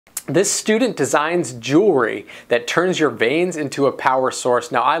This student designs jewelry that turns your veins into a power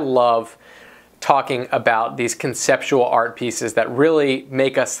source. Now, I love talking about these conceptual art pieces that really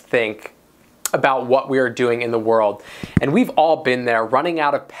make us think about what we are doing in the world. And we've all been there, running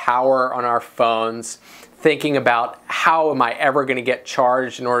out of power on our phones, thinking about how am I ever going to get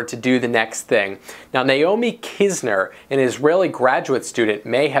charged in order to do the next thing. Now, Naomi Kizhner, an Israeli graduate student,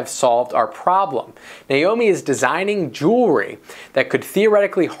 may have solved our problem. Naomi is designing jewelry that could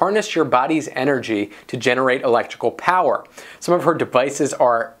theoretically harness your body's energy to generate electrical power. Some of her devices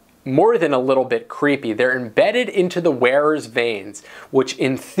are more than a little bit creepy. They're embedded into the wearer's veins, which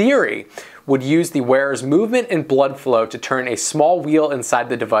in theory would use the wearer's movement and blood flow to turn a small wheel inside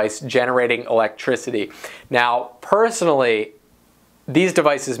the device, generating electricity. Now, personally, these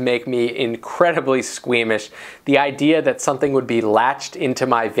devices make me incredibly squeamish. The idea that something would be latched into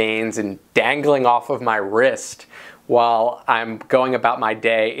my veins and dangling off of my wrist while I'm going about my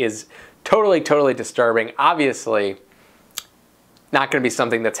day is totally disturbing. Obviously, not going to be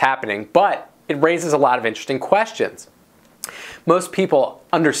something that's happening, but it raises a lot of interesting questions. Most people,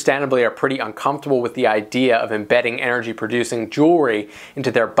 understandably, are pretty uncomfortable with the idea of embedding energy-producing jewelry into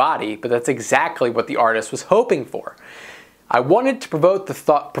their body, but that's exactly what the artist was hoping for. I wanted to provoke the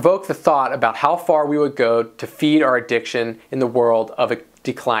thought about how far we would go to feed our addiction in the world of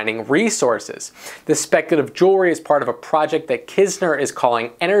declining resources. This speculative jewelry is part of a project that Kizhner is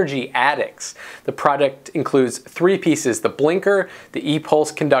calling Energy Addicts. The project includes 3 pieces: the blinker, the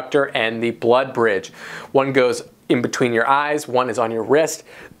e-pulse conductor, and the blood bridge. One goes in between your eyes, one is on your wrist,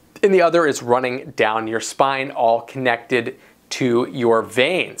 and the other is running down your spine, all connected to your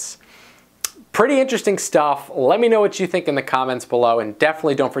veins. Pretty interesting stuff. Let me know what you think in the comments below, and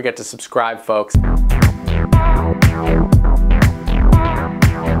definitely don't forget to subscribe, folks.